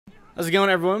How's it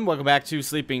going, everyone? Welcome back to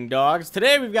Sleeping Dogs.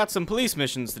 Today we've got some police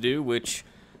missions to do, which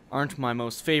aren't my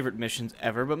most favorite missions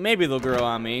ever, but maybe they'll grow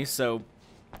on me. So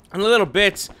in a little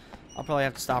bit, I'll probably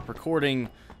have to stop recording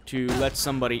to let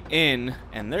somebody in,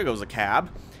 and there goes a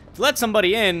cab. To let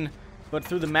somebody in, but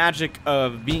through the magic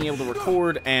of being able to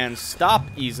record and stop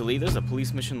easily, there's a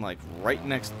police mission like right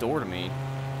next door to me.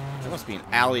 There must be an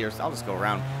alley or so. I'll just go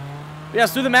around. But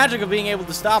yes, through the magic of being able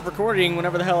to stop recording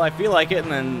whenever the hell I feel like it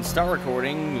and then start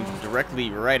recording directly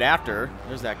right after.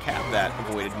 There's that cab that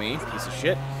avoided me, piece of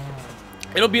shit.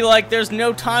 It'll be like there's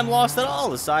no time lost at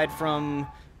all aside from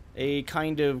a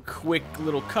kind of quick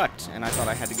little cut, and I thought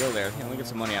I had to go there. You know, let me get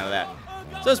some money out of that.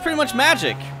 So it's pretty much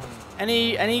magic.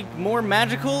 Any more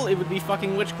magical, it would be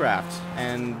fucking witchcraft.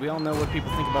 And we all know what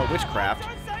people think about witchcraft.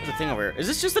 There's a thing over here. Is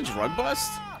this just a drug bust?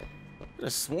 I could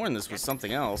have sworn this was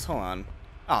something else. Hold on.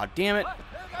 Aw, oh, damn it.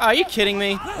 Oh, are you kidding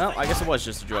me? Well, I guess it was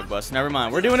just a drug bust. Never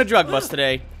mind. We're doing a drug bust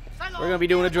today. We're gonna be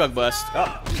doing a drug bust.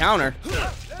 Oh, counter.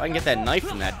 If I can get that knife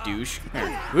from that douche. Here.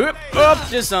 Whoop. Oh,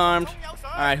 disarmed.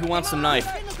 Alright, who wants some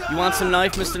knife? You want some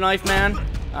knife, Mr. Knife Man?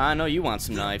 I know you want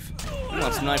some knife. You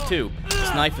want some knife, too.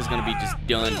 This knife is gonna be just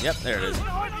done. Yep, there it is.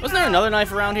 Wasn't there another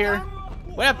knife around here?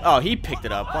 What happened? Oh, he picked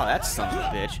it up. Wow, that son of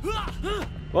a bitch.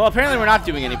 Well, apparently we're not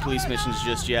doing any police missions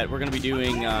just yet. We're gonna be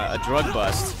doing a drug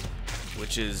bust,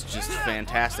 which is just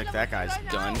fantastic. That guy's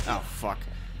done. Oh, fuck.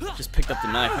 Just picked up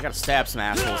the knife. I gotta stab some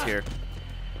assholes here.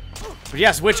 But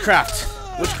yes, witchcraft.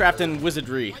 Witchcraft and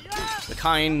wizardry. The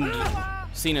kind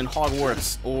seen in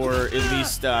Hogwarts, or at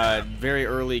least very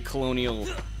early colonial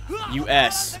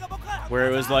U.S., where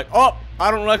it was like, oh, I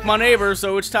don't like my neighbor,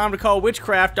 so it's time to call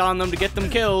witchcraft on them to get them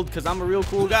killed, because I'm a real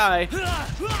cool guy.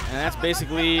 And that's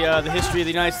basically the history of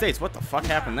the United States. What the fuck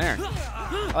happened there?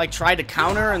 I like tried to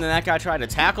counter, and then that guy tried to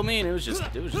tackle me, and it was just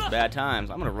bad times.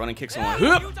 I'm gonna run and kick someone.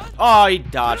 Whoop! Oh, he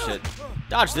dodged it.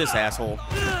 Dodge this, asshole.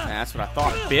 That's what I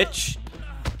thought, bitch.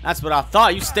 That's what I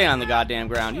thought. You stay on the goddamn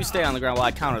ground. You stay on the ground while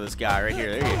I counter this guy right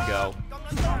here. There you go.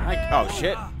 Oh,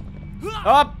 shit.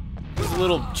 Up! There's a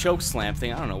little choke slam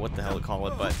thing. I don't know what the hell to call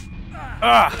it, but...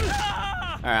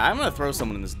 Alright, I'm gonna throw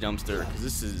someone in this dumpster, because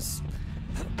this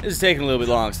is taking a little bit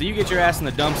long. So you get your ass in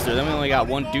the dumpster. Then we only got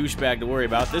one douchebag to worry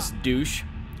about. This douche,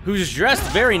 who's dressed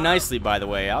very nicely, by the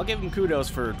way. I'll give him kudos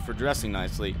for dressing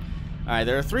nicely. Alright,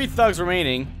 there are 3 thugs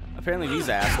remaining. Apparently these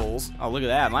assholes. Oh, look at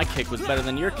that. My kick was better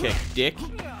than your kick, dick.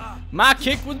 My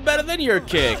kick was better than your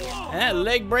kick. And that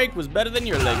leg break was better than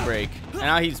your leg break. And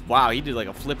now he's... Wow, he did like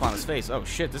a flip on his face. Oh,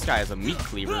 shit. This guy has a meat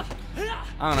cleaver.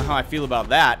 I don't know how I feel about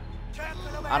that.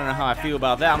 I don't know how I feel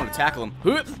about that. I'm going to tackle him.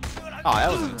 Whoop. Oh,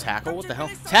 that wasn't a tackle. What the hell?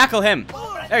 Tackle him.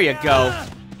 There you go.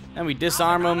 And we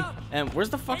disarm him. And where's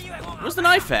the fuck... Where's the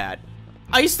knife at?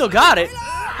 Oh, he still got it.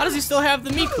 How does he still have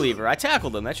the meat cleaver? I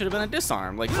tackled him. That should have been a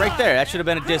disarm. Like, right there. That should have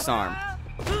been a disarm.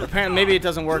 Apparently, maybe it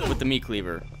doesn't work with the meat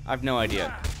cleaver. I have no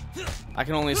idea. I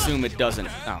can only assume it doesn't.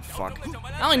 Oh, fuck.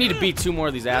 I only need to beat 2 more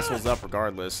of these assholes up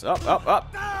regardless. Up, up,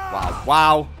 up. Wow,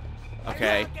 wow.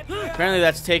 Okay. Apparently,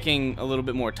 that's taking a little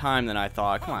bit more time than I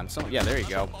thought. Come on. Yeah, there you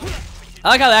go. I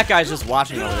like how that guy's just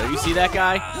watching over there. You see that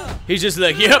guy? He's just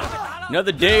like, yep,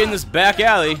 another day in this back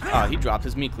alley. Oh, he dropped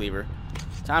his meat cleaver.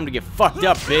 Time to get fucked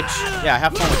up, bitch. Yeah,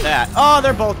 have fun with that. Oh,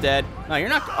 they're both dead. No, you're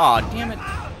not. Oh, damn it.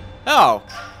 Oh,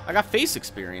 I got face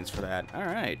experience for that. All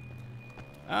right.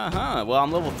 Uh-huh. Well,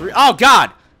 I'm level 3. Oh,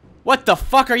 God. What the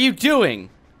fuck are you doing?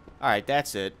 All right,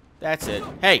 that's it. That's it.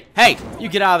 Hey, hey, you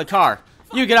get out of the car.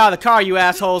 You get out of the car, you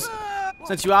assholes.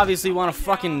 Since you obviously want to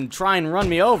fucking try and run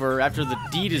me over after the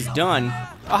deed is done.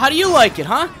 Oh, how do you like it,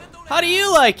 huh? How do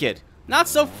you like it? Not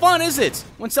so fun, is it?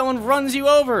 When someone runs you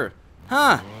over.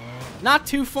 Huh? Not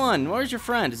too fun. Where's your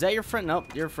friend? Is that your friend?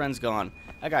 Nope, your friend's gone.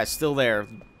 That guy's still there,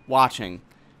 watching.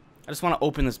 I just want to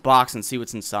open this box and see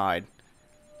what's inside.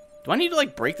 Do I need to,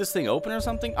 like, break this thing open or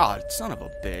something? Oh, son of a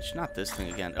bitch. Not this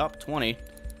thing again. Up, 20.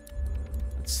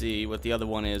 Let's see what the other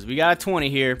one is. We got a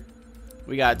 20 here.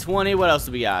 We got 20. What else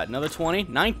do we got? Another 20?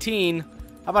 19. How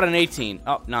about an 18?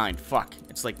 Oh, 9. Fuck.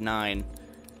 It's like 9.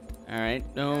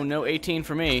 Alright. No, no 18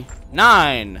 for me.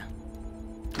 9.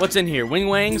 What's in here? Wing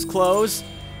wangs? Clothes?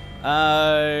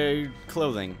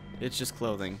 Clothing. It's just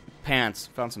clothing. Pants.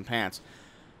 Found some pants.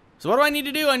 So what do I need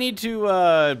to do? I need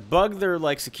to, bug their,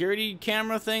 like, security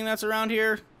camera thing that's around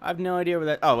here. I have no idea where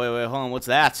that... Oh, wait, hold on. What's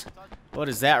that? What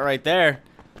is that right there?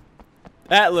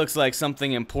 That looks like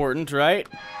something important, right?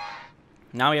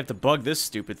 Now we have to bug this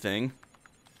stupid thing.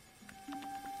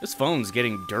 This phone's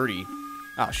getting dirty.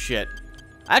 Oh, shit.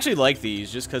 I actually like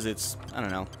these just because it's... I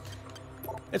don't know.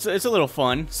 It's a little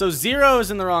fun. So 0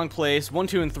 is in the wrong place. 1,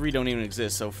 2, and 3 don't even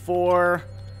exist. So 4,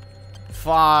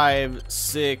 5,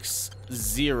 6,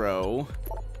 0.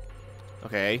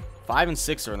 Okay. 5 and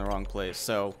 6 are in the wrong place.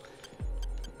 So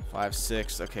 5,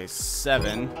 6. Okay,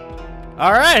 7.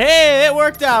 All right, hey, it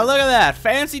worked out. Look at that.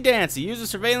 Fancy dancy. Use the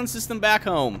surveillance system back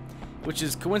home, which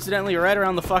is coincidentally right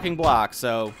around the fucking block.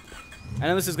 So, I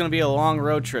know this is going to be a long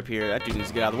road trip here. That dude needs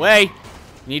to get out of the way. You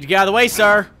need to get out of the way,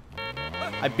 sir.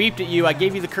 I beeped at you. I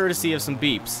gave you the courtesy of some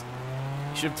beeps.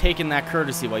 You should have taken that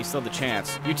courtesy while you still had the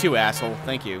chance. You too, asshole.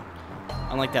 Thank you.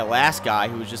 Unlike that last guy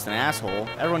who was just an asshole.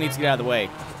 Everyone needs to get out of the way.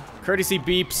 Courtesy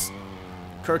beeps.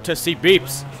 Courtesy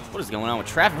beeps. What is going on with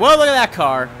traffic? Whoa, look at that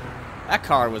car. That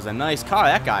car was a nice car.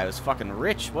 That guy was fucking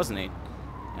rich, wasn't he? Yeah,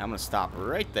 I'm gonna stop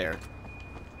right there.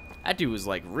 That dude was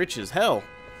like rich as hell.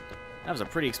 That was a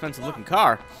pretty expensive looking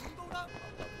car.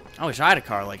 I wish I had a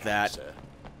car like that.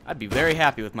 I'd be very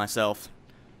happy with myself.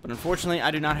 But unfortunately,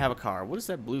 I do not have a car. What is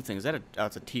that blue thing? Is that a... Oh,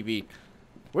 it's a TV.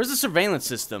 Where's the surveillance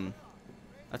system?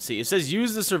 Let's see. It says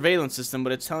use the surveillance system,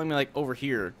 but it's telling me, like, over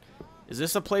here. Is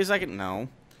this a place I can... No.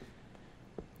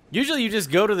 Usually you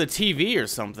just go to the TV or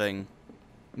something.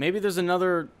 Maybe there's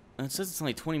another... It says it's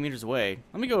only 20 meters away.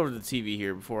 Let me go over to the TV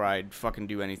here before I fucking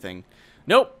do anything.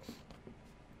 Nope.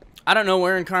 I don't know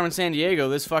where in Carmen Sandiego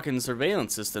this fucking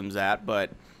surveillance system's at, but...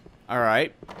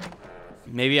 Alright.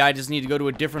 Maybe I just need to go to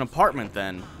a different apartment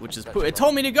then, which is... It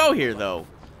told me to go here, though.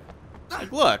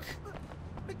 Like, look.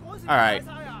 Alright.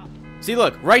 See,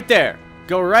 look, right there.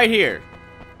 Go right here.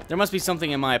 There must be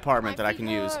something in my apartment that I can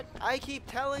use.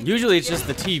 Usually it's just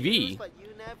the TV.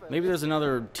 Maybe there's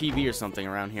another TV or something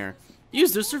around here.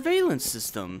 Use the surveillance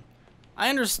system. I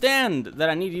understand that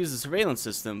I need to use the surveillance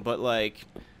system, but, like...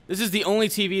 This is the only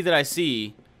TV that I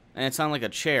see, and it's on, like, a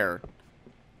chair.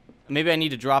 Maybe I need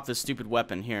to drop this stupid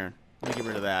weapon here. Let me get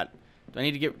rid of that.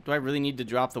 Do I really need to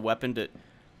drop the weapon to...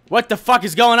 What the fuck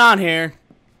is going on here?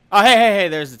 Oh, hey,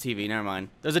 there's the TV. Never mind.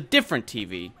 There's a different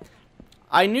TV.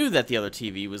 I knew that the other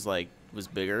TV was, like, was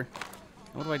bigger.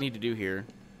 What do I need to do here?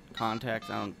 Contact?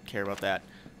 I don't care about that.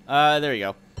 There you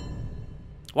go.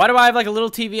 Why do I have, like, a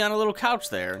little TV on a little couch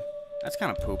there? That's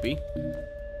kind of poopy.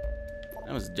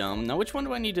 That was dumb. Now, which one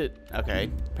do I need to...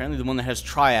 Okay. Apparently the one that has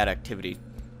triad activity.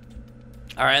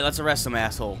 Alright, let's arrest some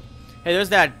asshole. Hey, there's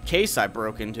that case I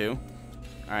broke into.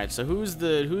 Alright, so who's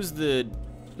the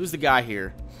guy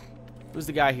here? Who's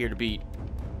the guy here to beat?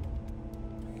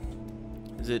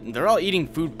 Is it... They're all eating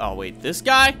food... Oh, wait. This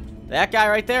guy? That guy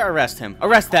right there? Arrest him.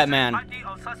 Arrest that man.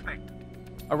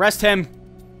 Arrest him.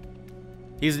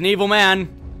 He's an evil man.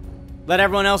 Let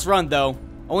everyone else run, though.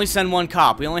 Only send one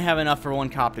cop. We only have enough for one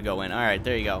cop to go in. Alright,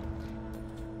 there you go.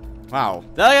 Wow.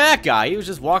 Look at that guy. He was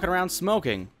just walking around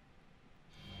smoking.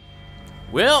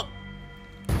 Well...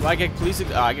 Do I get police...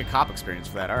 Oh, I get cop experience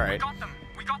for that. Alright.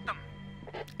 We got them.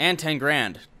 And 10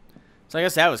 grand. So I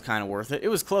guess that was kind of worth it. It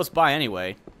was close by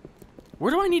anyway.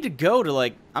 Where do I need to go to,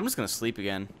 like... I'm just going to sleep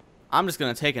again. I'm just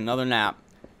going to take another nap.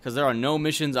 Because there are no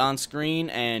missions on screen,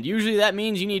 and usually that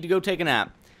means you need to go take a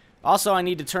nap. Also, I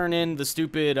need to turn in the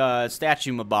stupid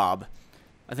statue mabob.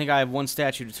 I think I have one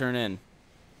statue to turn in.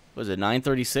 What is it,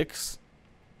 9:36? Is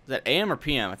that AM or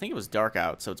PM? I think it was dark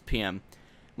out, so it's PM.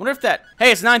 Wonder if that...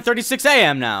 Hey, it's 9:36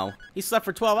 AM now. He slept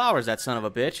for 12 hours, that son of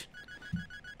a bitch.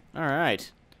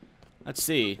 Alright. Let's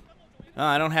see.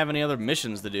 I don't have any other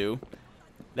missions to do.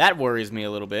 That worries me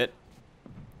a little bit.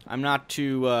 I'm not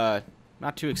too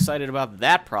excited about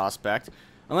that prospect.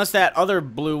 Unless that other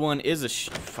blue one is a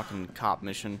fucking cop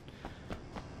mission.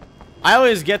 I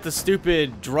always get the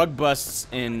stupid drug busts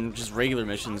and just regular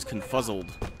missions confuzzled.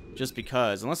 Just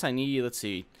because. Unless I need... Let's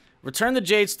see. Return the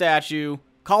jade statue...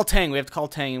 Call Tang. We have to call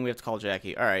Tang and we have to call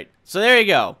Jackie. Alright. So there you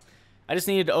go. I just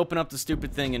needed to open up the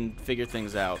stupid thing and figure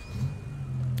things out.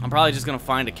 I'm probably just going to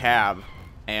find a cab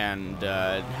and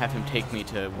have him take me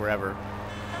to wherever.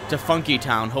 To Funky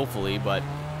Town, hopefully, but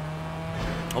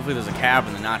hopefully there's a cab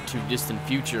in the not too distant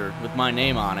future with my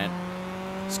name on it.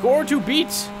 Score to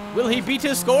beat. Will he beat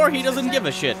his score? He doesn't give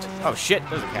a shit. Oh shit,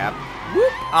 there's a cab.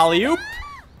 Whoop, alley-oop.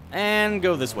 And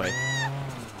go this way.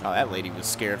 Oh, that lady was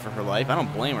scared for her life. I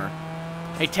don't blame her.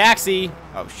 Hey, taxi!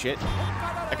 Oh, shit.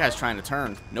 That guy's trying to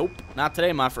turn. Nope. Not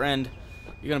today, my friend.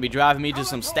 You're gonna be driving me to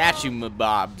some statue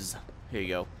mabobs. Here you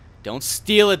go. Don't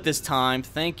steal it this time.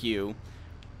 Thank you.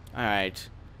 Alright.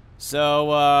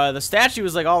 So, the statue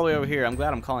is, like, all the way over here. I'm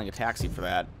glad I'm calling a taxi for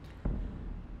that.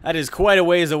 That is quite a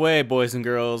ways away, boys and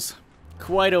girls.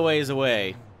 Quite a ways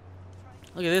away.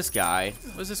 Look at this guy.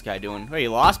 What's this guy doing? Are you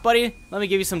lost, buddy? Let me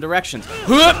give you some directions.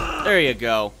 There you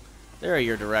go. There are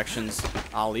your directions.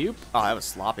 Alley-oop. Oh, that was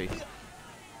sloppy.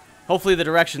 Hopefully the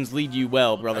directions lead you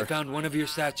well, brother. I found one of your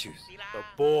statues. The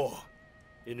boar.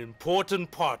 An important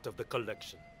part of the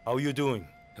collection. How are you doing?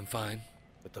 I'm fine.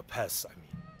 With the past, I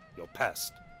mean. Your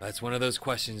past. That's one of those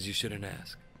questions you shouldn't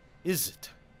ask. Is it?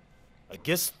 I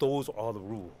guess those are the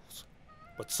rules.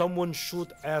 But someone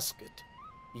should ask it.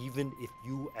 even if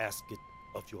you ask it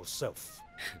of yourself.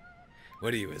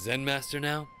 What are you, a Zen master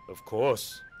now? Of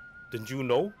course. Didn't you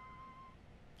know?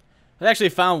 I actually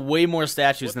found way more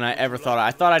statues than I ever thought.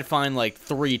 I thought I'd find like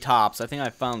 3 tops. I think I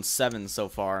found 7 so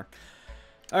far.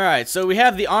 Alright, so we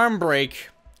have the arm break,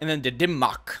 and then the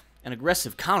Dimmak, an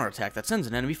aggressive counterattack that sends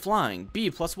an enemy flying.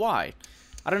 B plus Y.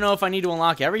 I don't know if I need to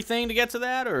unlock everything to get to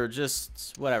that, or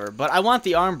just whatever. But I want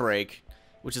the arm break,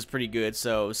 which is pretty good.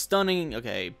 So, stunning,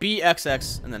 okay, B, X,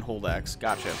 X, and then hold X.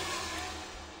 Gotcha.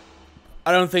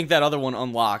 I don't think that other one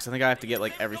unlocks. I think I have to get,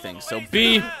 like, everything. So,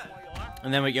 B,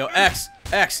 and then we go X,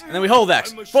 X, and then we hold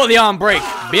X for the arm break,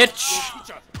 bitch!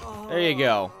 There you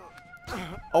go.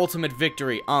 Ultimate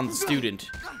victory on the student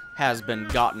has been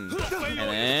gotten.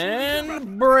 And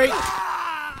then break.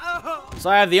 So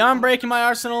I have the arm break in my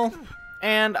arsenal,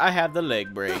 and I have the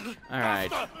leg break.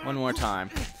 Alright, one more time.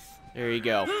 There you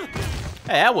go.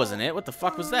 Hey, that wasn't it. What the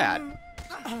fuck was that?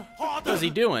 What was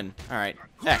he doing? Alright,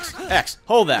 X, X,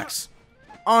 hold X.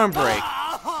 Arm break.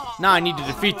 Now I need to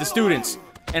defeat the students.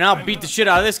 And I'll beat the shit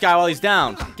out of this guy while he's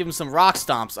down. Give him some rock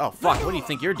stomps. Oh, fuck. What do you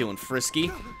think you're doing,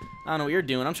 Frisky? I don't know what you're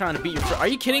doing. I'm trying to beat your friend. Are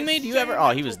you kidding me? Do you ever...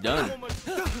 Oh, he was done.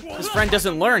 His friend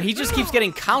doesn't learn. He just keeps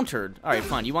getting countered. Alright,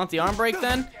 fine. You want the arm break,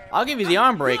 then? I'll give you the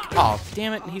arm break. Oh,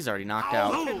 damn it. He's already knocked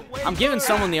out. I'm giving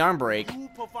someone the arm break.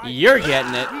 You're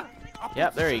getting it.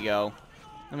 Yep, there you go.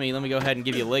 Let me go ahead and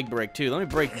give you a leg break, too. Let me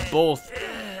break both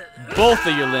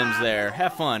of your limbs there.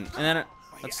 Have fun. And then...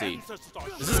 Let's see.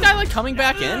 Is this guy, like, coming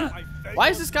back in? Why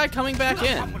is this guy coming back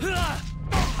in?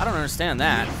 I don't understand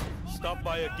that. Stop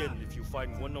by again if you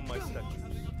find one of my statues.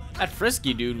 That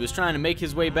Frisky dude was trying to make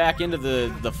his way back into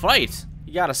the fight.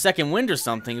 He got a second wind or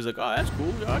something. He's like, oh, that's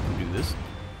cool. Yeah, I can do this.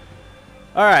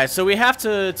 Alright, so we have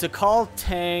to call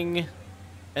Tang, and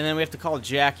then we have to call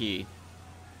Jackie.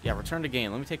 Yeah, return to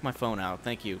game. Let me take my phone out.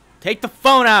 Thank you. Take the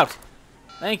phone out!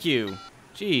 Thank you.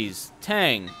 Jeez.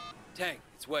 Tang. Tang,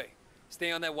 it's Wei.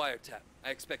 Stay on that wiretap. I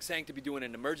expect Sang to be doing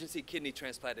an emergency kidney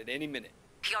transplant at any minute.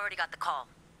 He already got the call.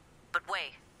 But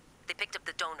wait, they picked up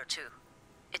the donor too.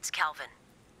 It's Calvin.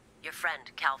 Your friend,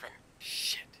 Calvin.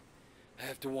 Shit. I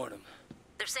have to warn him.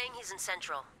 They're saying he's in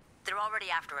Central. They're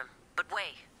already after him. But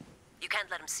wait, you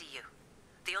can't let him see you.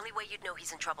 The only way you'd know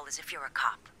he's in trouble is if you're a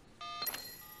cop.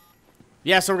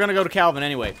 Yeah, so we're gonna go to Calvin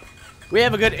anyway. We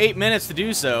have a good 8 minutes to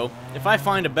do so. If I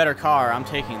find a better car, I'm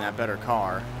taking that better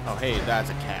car. Oh, hey, that's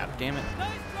a cab. Damn it.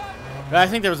 But I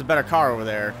think there was a better car over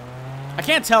there. I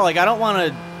can't tell. Like, I don't want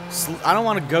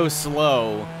to go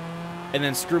slow and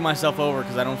then screw myself over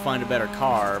because I don't find a better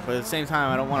car. But at the same time,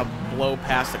 I don't want to blow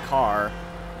past a car.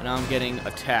 And now I'm getting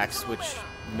a text, which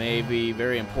may be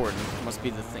very important. Must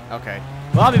be the thing. Okay.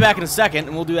 Well, I'll be back in a second,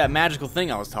 and we'll do that magical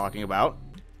thing I was talking about.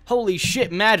 Holy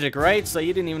shit, magic, right? So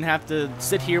you didn't even have to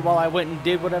sit here while I went and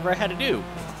did whatever I had to do.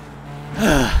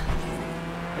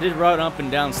 I did run up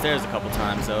and down stairs a couple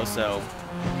times, though, so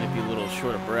maybe a little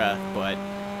short of breath, but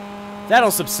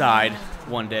that'll subside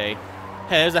one day.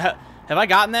 Hey, have I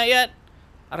gotten that yet?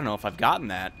 I don't know if I've gotten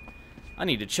that. I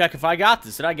need to check if I got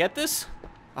this. Did I get this?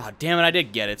 Oh, damn it, I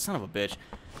did get it. Son of a bitch.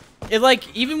 It,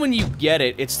 like, even when you get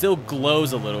it, it still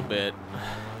glows a little bit.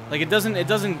 Like, it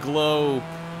doesn't glow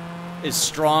as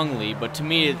strongly, but to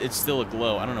me, it's still a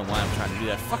glow. I don't know why I'm trying to do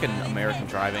that. Fucking American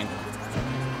driving.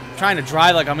 I'm trying to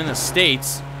drive like I'm in the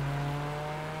States.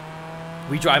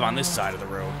 We drive on this side of the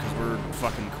road because we're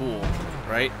fucking cool,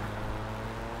 right?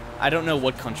 I don't know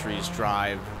what countries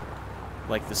drive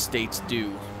like the States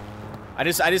do. I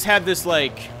just have this,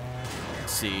 like,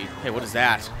 let's see. Hey, what is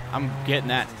that? I'm getting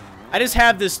that. I just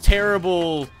have this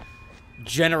terrible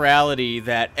generality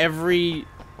that every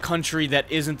country that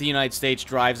isn't the United States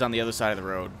drives on the other side of the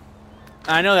road.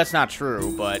 I know that's not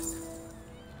true, but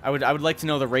I would like to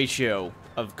know the ratio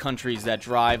of countries that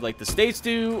drive like the States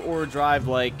do or drive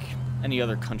like any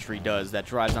other country does that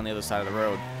drives on the other side of the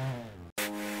road.